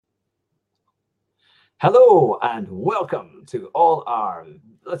Hello and welcome to all our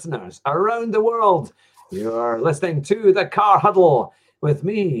listeners around the world. You're listening to the Car Huddle with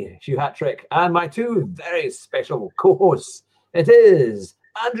me, Hugh Hatrick, and my two very special co-hosts. It is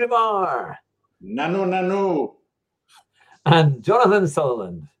Andrew Marr Nano. and Jonathan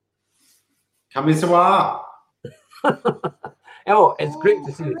Sutherland. Kamisawa. Oh, it's great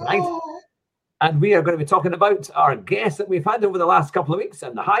to see you tonight. And we are going to be talking about our guests that we've had over the last couple of weeks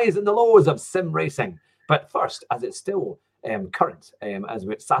and the highs and the lows of sim racing. But first, as it's still current, as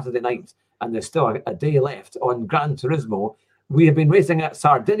it's Saturday night, and there's still a day left on Gran Turismo, we have been racing at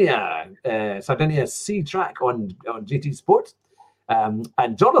Sardinia C track on GT Sport.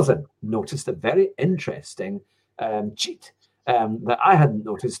 And Jonathan noticed a very interesting cheat that I hadn't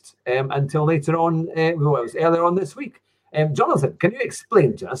noticed until later on. It was earlier on this week. Jonathan, can you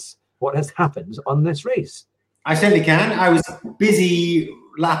explain to us what has happened on this race? I certainly can. I was busy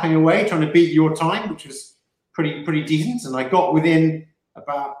lapping away trying to beat your time, which was pretty decent, and I got within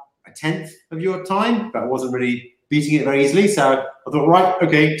about a tenth of your time, but I wasn't really beating it very easily. So I thought, right,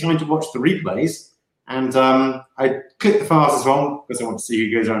 okay, time to watch the replays. And I clicked the fastest one because I want to see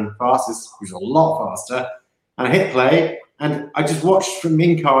who goes around fastest, which is a lot faster. And I hit play, and I just watched from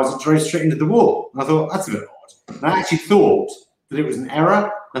in-car as it drove straight into the wall. And I thought, that's a bit odd. And I actually thought that it was an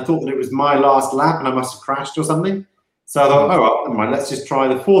error. I thought that it was my last lap and I must have crashed or something. So I thought, oh, well, never mind, let's just try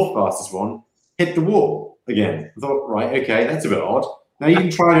the fourth fastest one, hit the wall again. I thought, right, okay, that's a bit odd. Now you can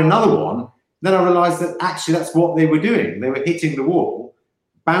try another one. Then I realised that actually that's what they were doing. They were hitting the wall,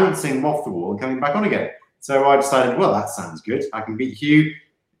 bouncing off the wall and coming back on again. So I decided, well, that sounds good. I can beat Hugh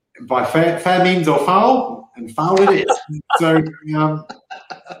by fair means or foul, and foul it is. So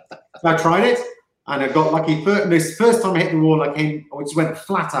I tried it. And I got lucky. First time I hit the wall, I just went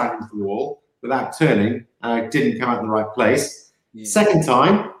flat out into the wall without turning, and I didn't come out in the right place. Yeah. Second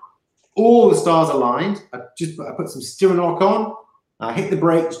time, all the stars aligned. I put some steering lock on. I hit the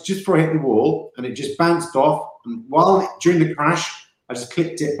brakes just before I hit the wall, and it just bounced off. And during the crash, I just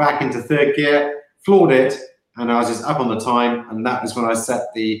clicked it back into third gear, floored it, and I was just up on the time. And that was when I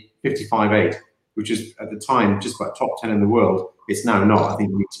set the 55.8, which is at the time just about top 10 in the world. It's now not. I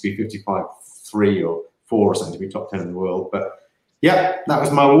think it needs to be 55.3 or 4 or something to be top 10 in the world. But yeah, that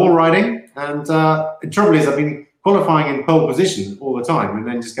was my wall riding. And the trouble is I've been qualifying in pole position all the time and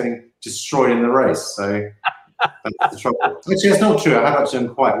then just getting destroyed in the race. So that's the trouble. Actually, that's not true. I have actually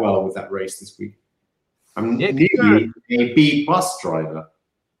done quite well with that race this week. I'm nearly a B+ driver.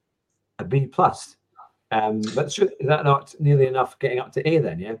 A B+? But is that not nearly enough getting up to A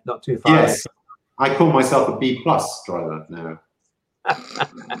then, yeah? Not too far? Yes. I call myself a B+ driver now.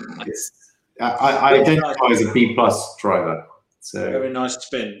 Yes. I identify as a B+ driver. So very nice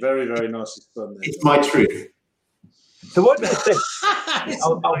spin. Very, very nice spin. It's my truth. So what do you think?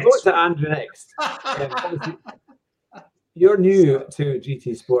 I'll go to Andrew next. Obviously, you're new to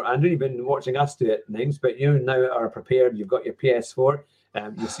GT Sport, Andrew. You've been watching us do it things, but you now are prepared. You've got your PS4.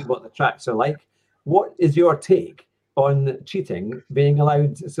 You see what the tracks are like. What is your take on cheating being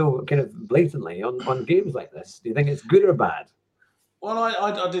allowed so kind of blatantly on games like this? Do you think it's good or bad? Well,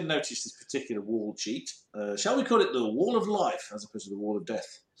 I did notice this particular wall cheat. Shall we call it the wall of life as opposed to the wall of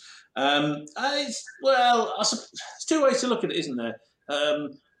death? It's two ways to look at it, isn't there?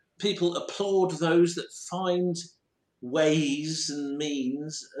 People applaud those that find ways and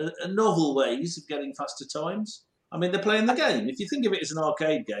means, novel ways of getting faster times. I mean, they're playing the game. If you think of it as an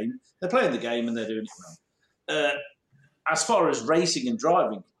arcade game, they're playing the game and they're doing it well. As far as racing and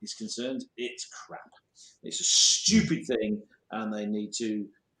driving is concerned, it's crap. It's a stupid thing. And they need to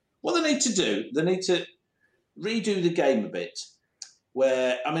redo the game a bit.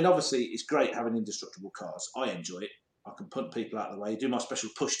 Where, I mean, obviously, it's great having indestructible cars. I enjoy it. I can punt people out of the way, do my special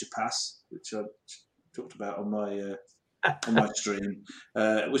push to pass, which I talked about on my stream,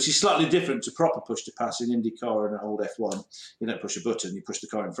 which is slightly different to proper push to pass in IndyCar and an old F1. You don't push a button, you push the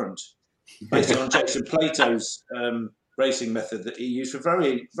car in front. Based on Jason Plato's racing method that he used for a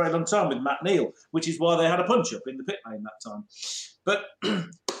very, very long time with Matt Neal, which is why they had a punch-up in the pit lane that time. But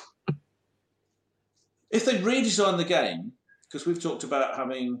if they redesign the game, because we've talked about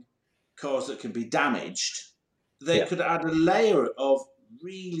having cars that can be damaged, they could add a layer of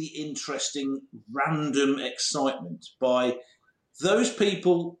really interesting random excitement by those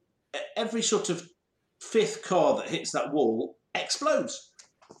people. Every sort of fifth car that hits that wall explodes.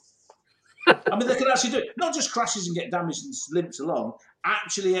 I mean, they can actually do it. Not just crashes and get damaged and limps along,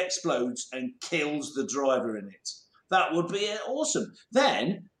 actually explodes and kills the driver in it. That would be awesome.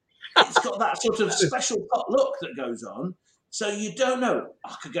 Then it's got that sort of special hot look that goes on. So you don't know,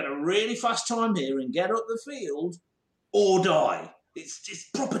 I could get a really fast time here and get up the field or die. It's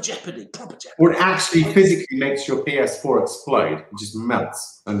proper Jeopardy. Or it actually physically makes your PS4 explode. It just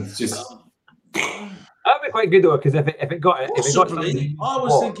melts and it's just. That'd be quite good though, because if it got Possibly, I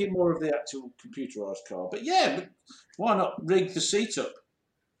was thinking more of the actual computerized car, but why not rig the seat up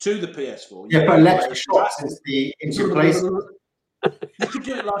to the PS4? Yeah, but electric shocks into place. You could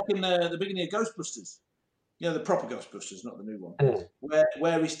do it like in the beginning of Ghostbusters. The proper Ghostbusters, not the new one,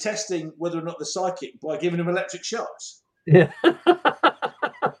 where he's testing whether or not they're psychic by giving him electric shocks. Yeah.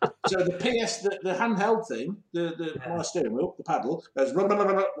 So the handheld thing, my steering wheel, the paddle, goes like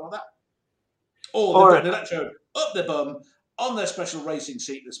that. Or they've got an electrode up their bum on their special racing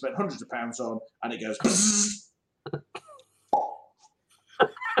seat they spent hundreds of pounds on, and it goes.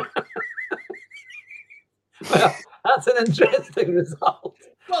 Well, that's an interesting result.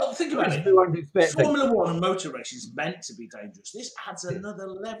 Well, think about it. Formula One and motor racing is meant to be dangerous. This adds another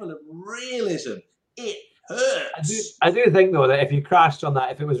level of realism. It hurts. I do think, though, that if you crashed on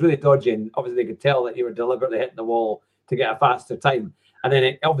that, if it was really dodgy, and obviously they could tell that you were deliberately hitting the wall to get a faster time, and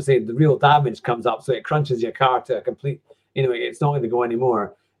then obviously the real damage comes up, so it crunches your car to a complete, it's not going to go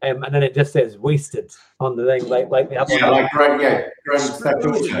anymore. And then it just says wasted on the thing, like they have.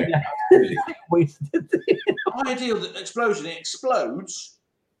 Wasted. Ideal explosion. It explodes.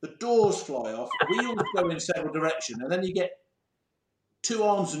 The doors fly off. Wheels go in several directions, and then you get 2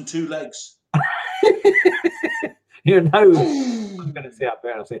 arms and 2 legs. You're now. I'm going to say that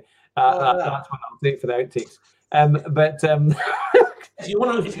better. I'll say that's what I'll take for the outtakes. If you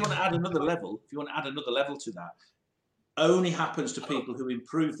want to add another level, to that, only happens to people who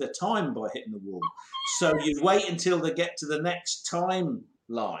improve their time by hitting the wall. So you wait until they get to the next time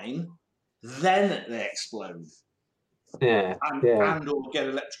line, then they explode. And or get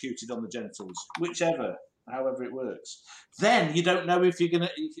electrocuted on the genitals, however it works. Then you don't know if you're gonna.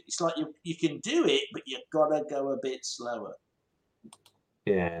 It's like you can do it, but you've got to go a bit slower.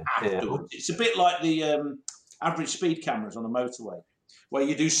 Afterwards. It's a bit like the average speed cameras on a motorway, where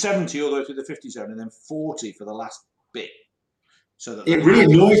you do 70 all the way through the 50 zone and then 40 for the last bit. So that it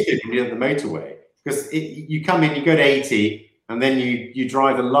really annoys people when you're at the motorway, because you come in, you go to 80, and then you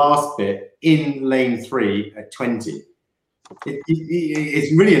drive the last bit in lane 3 at 20.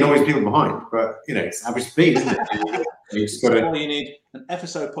 It really annoys people behind, but it's average speed, isn't it? You need an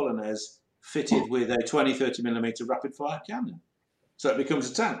FSO Polonaise fitted with a 20-30mm rapid fire cannon, so it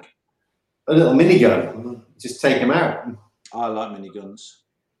becomes a tank. A little minigun, just take them out. I like miniguns.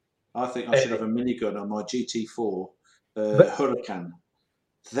 I think I should have a minigun on my GT4 Hurricane.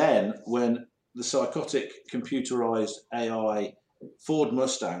 Then, when the psychotic computerized AI Ford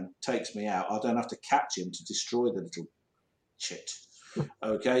Mustang takes me out, I don't have to catch him to destroy the little shit.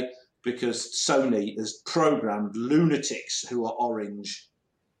 Okay? Because Sony has programmed lunatics who are orange,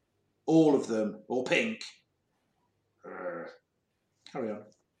 all of them, or pink. Carry on.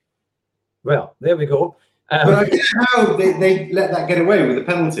 Well, there we go. But I don't know how they let that get away with a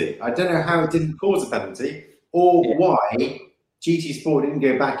penalty. I don't know how it didn't cause a penalty, or why GT Sport didn't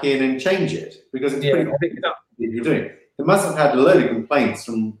go back in and change it, because it's pretty obvious what you're doing. They must have had a load of complaints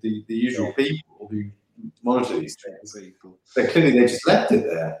from the usual people who monitor these things. But clearly they just left it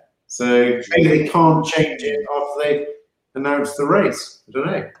there. So maybe they can't change it after they announced the race. I don't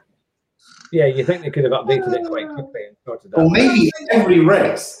know. Yeah, you think they could have updated it quite quickly and sorted that. Or maybe every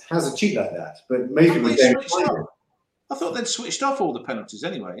race has a cheat like that, but most people don't. I thought they'd switched off all the penalties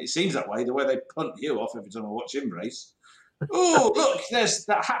anyway. It seems that way, the way they punt you off every time I watch him race. Oh, look, there's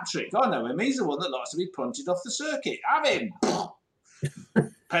that Hatrick. I know him. He's the one that likes to be punted off the circuit. Have him.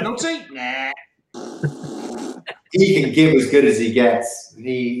 Penalty? Nah. He can give as good as he gets.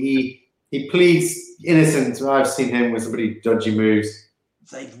 He pleads innocent. I've seen him with some pretty dodgy moves.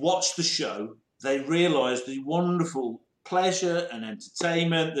 They've watched the show. They realise the wonderful pleasure and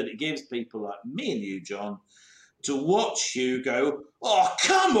entertainment that it gives people like me and you, John, to watch Hugh go, oh,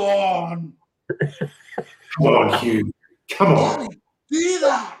 come on. Come on, Hugh. Come on. Do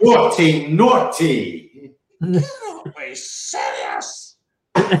that. Naughty. Cannot be serious.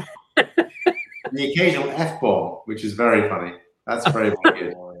 The occasional F-bomb, which is very funny. That's very, very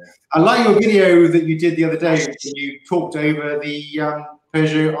good. I like your video that you did the other day when you talked over the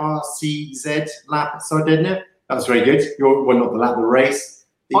Peugeot RCZ lap at Sardinia. That was very good. Not the lap, the race.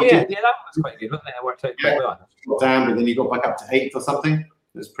 That was quite good, wasn't it? It worked out quite well. Got down, but then you got back up to 8th or something. It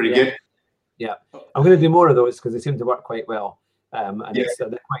was pretty good. Yeah, I'm going to do more of those because they seem to work quite well, and they're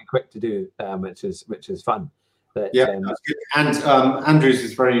quite quick to do, which is fun. But, that's good. And Andrews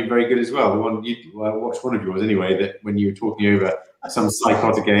is very, very good as well. The one you watched one of yours anyway. That when you were talking over some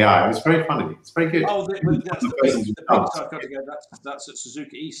psychotic AI, it was very funny. It's very good. Oh, that's the psychotic AI. That's at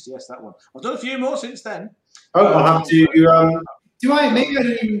Suzuka East. Yes, that one. I've done a few more since then. Oh, I'll have to Do I? Maybe I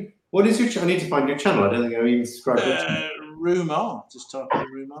don't even. What is your channel? I need to find your channel. I don't think I've even subscribed to it. Rumor. Just type in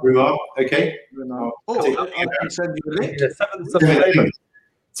Rumor. Rumor. Okay. Rumor. Oh, I can send you a link. The 7 subscribers.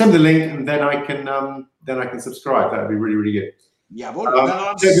 Send the link, and then I can subscribe. That would be really, really good. Yeah, well,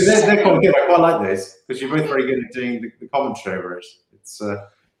 they're quite good. I quite like this because you're both very good at doing the commentary over it.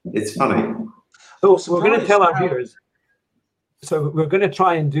 It's funny. So we're going to tell our viewers. So we're going to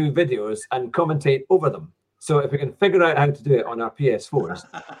try and do videos and commentate over them. So if we can figure out how to do it on our PS4s,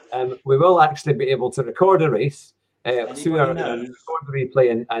 we will actually be able to record a race through our record the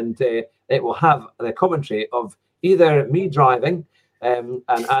replay, and it will have the commentary of either me driving and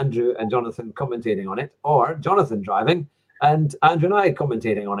Andrew and Jonathan commentating on it, or Jonathan driving and Andrew and I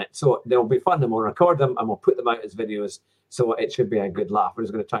commentating on it. So they'll be fun, and we'll record them and we'll put them out as videos. So it should be a good laugh. We're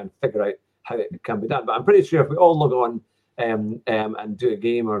just going to try and figure out how it can be done. But I'm pretty sure if we all log on and do a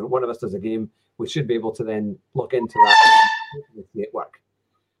game, or one of us does a game, we should be able to then log into that and see it work.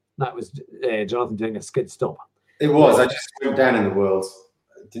 That was Jonathan doing a skid stop. It was. I just went down in the world.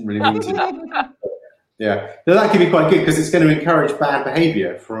 I didn't really mean to. Yeah. No, that could be quite good because it's going to encourage bad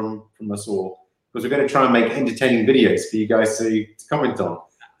behaviour from us all. Because we're going to try and make entertaining videos for you guys to comment on.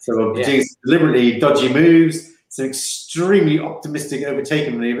 So we'll be doing deliberately dodgy moves, some extremely optimistic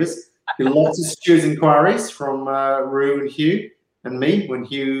overtaking manoeuvres. Lots of stewards inquiries from Rue and Hugh and me when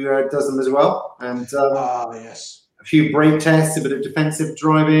Hugh does them as well. And yes, a few brake tests, a bit of defensive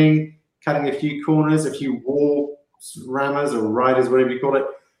driving, cutting a few corners, a few wall rammers or riders, whatever you call it.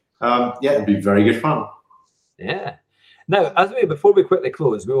 It'd be very good fun. Yeah. Now, before we quickly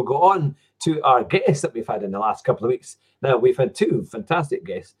close, we will go on to our guests that we've had in the last couple of weeks. Now, we've had 2 fantastic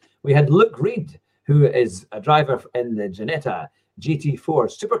guests. We had Luke Reed, who is a driver in the Ginetta GT4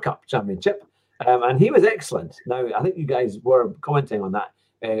 Super Cup Championship, and he was excellent. Now, I think you guys were commenting on that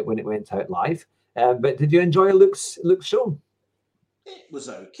when it went out live. But did you enjoy Luke's show? It was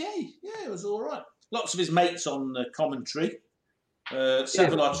okay. Yeah, it was all right. Lots of his mates on the commentary.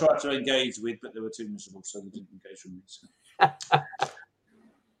 Several I tried to engage with, but they were too miserable, so they didn't engage with me. So.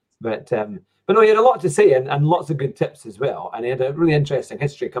 But no, he had a lot to say and lots of good tips as well. And he had a really interesting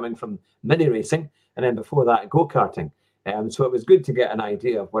history coming from mini racing, and then before that, go-karting. So it was good to get an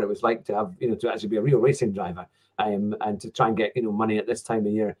idea of what it was like to have, to actually be a real racing driver, and to try and get, money at this time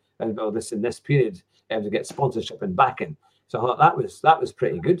of year, or in this period, to get sponsorship and backing. So I thought that was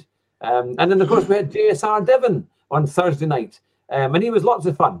pretty good. And then of course we had JSR Devon on Thursday night, and he was lots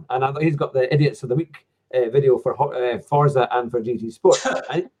of fun. And I thought he's got the Idiots of the Week video for Forza and for GT Sport.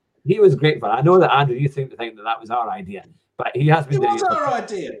 And he was great fun. I know that Andrew, you think that was our idea, but he has been doing it. It was our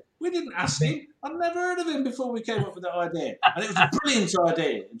idea. We didn't ask him. I'd never heard of him before we came up with that idea. And it was a brilliant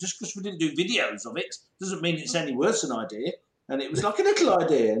idea. And just because we didn't do videos of it doesn't mean it's any worse an idea. And it was like a little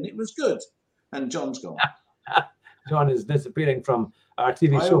idea, and it was good. And John's gone. John is disappearing from our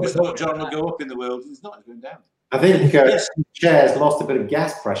TV show. I always thought John would go up in the world. He's not. He's going down. I think Chair's lost a bit of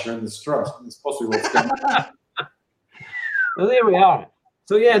gas pressure in the strut. That's possibly what's going on. Well, there we are.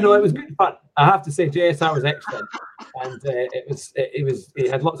 So it was good fun. I have to say, JSR was excellent, and he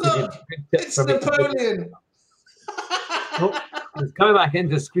had lots of good tips. It's Napoleon. He's coming back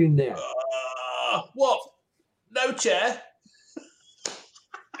into the screen there. What? No chair.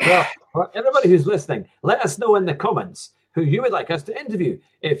 Well, for everybody who's listening, let us know in the comments who you would like us to interview.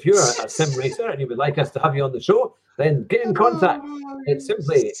 If you're a sim racer and you would like us to have you on the show, then get in contact. It's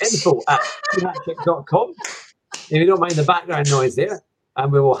simply info@hatrick.com. If you don't mind the background noise there, and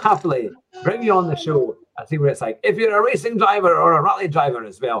we will happily bring you on the show and see what it's like. If you're a racing driver or a rally driver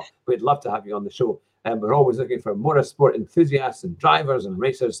as well, we'd love to have you on the show. And we're always looking for motorsport enthusiasts and drivers and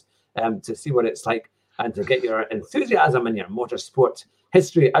racers to see what it's like and to get your enthusiasm and your motorsport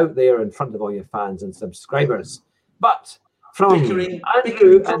history out there in front of all your fans and subscribers. But from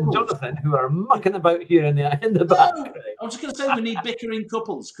Andrew and Jonathan, who are mucking about here in the back. I was just going to say we need bickering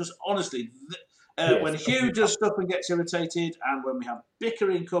couples, because honestly, when Hugh does stuff and gets irritated, and when we have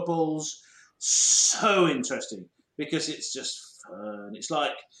bickering couples, so interesting, because it's just fun. It's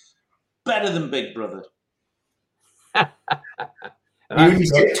like better than Big Brother. You need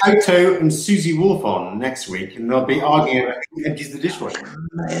to get Toto and Susie Wolf on next week, and they'll be arguing about who empties the dishwasher.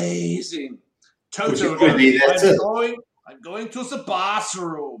 Amazing. Toto, I'm going to the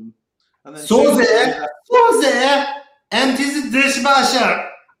bathroom. And then Susie empties the dishwasher.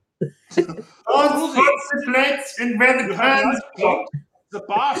 Don't put the plates in where the pans go. The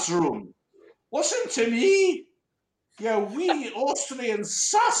bathroom. Listen to me, you wee Austrian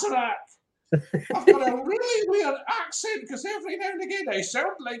Sassenach. I've got a really weird accent because every now and again I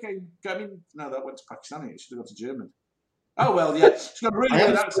sound like I'm coming. No, that went to Pakistani. It should have gone to German. Oh, well, yeah. It's got a really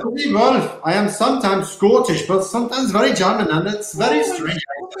good accent. Wolf. I am sometimes Scottish, but sometimes very German, and it's very strange.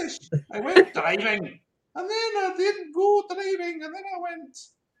 I went driving, and then I didn't go driving, and then I went.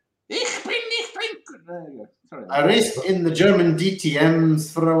 Ich bin good. There you go. Sorry. I raced in the German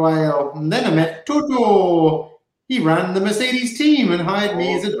DTMs for a while, and then I met Toto. He ran the Mercedes team and hired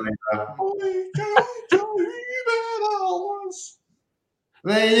me as a driver.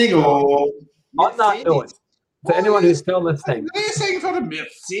 There you go. On that note, to anyone who's still listening, Racing for a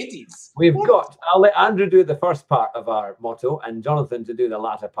Mercedes. I'll let Andrew do the first part of our motto and Jonathan to do the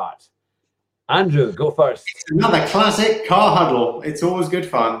latter part. Andrew, go first. It's another classic car huddle. It's always good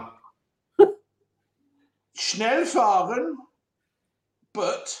fun. Schnell fahren,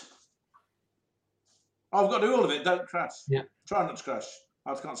 but I've got to do all of it. Don't crash. Yeah. Try not to crash.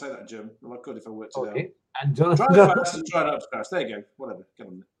 I can't say that in German. Well, I could if I worked it Okay. out. And Jonathan. Try fast and try not to crash. There you go. Whatever. Get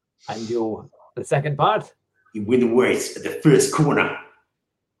on. And the second part. You win the race at the first corner.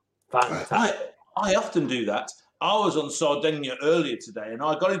 Fantastic. I often do that. I was on Sardinia earlier today, and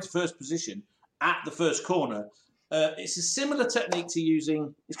I got into first position at the first corner. It's a similar technique to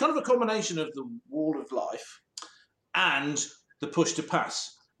using. It's kind of a combination of the wall of life and the push to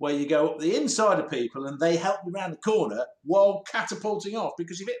pass, where you go up the inside of people and they help you around the corner while catapulting off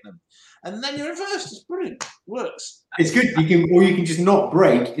because you've hit them. And then you're in first. It's brilliant. Works. It's good. You can just not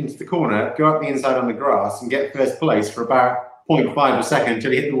brake into the corner, go up the inside on the grass, and get first place for about 0.5 a second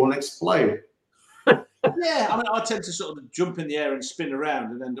until you hit the wall and explode. Yeah, I mean, I tend to sort of jump in the air and spin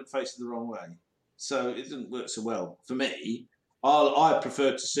around and end up facing the wrong way. So it doesn't work so well. For me, I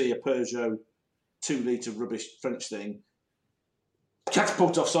prefer to see a Peugeot 2-litre rubbish French thing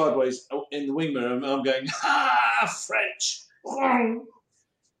catapult off sideways in the wing mirror, and I'm going, French.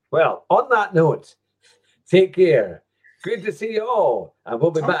 Well, on that note, take care. Good to see you all. And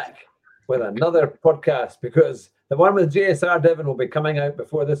we'll be back with another podcast because the one with JSR Devon will be coming out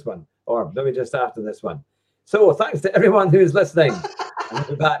before this one, or maybe just after this one. So thanks to everyone who's listening. And we'll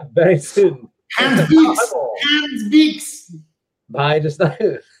be back very soon. Hands beaks. Bye just now.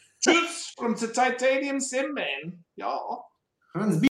 Tschüss from the Titanium Sim Man. Ja. Hands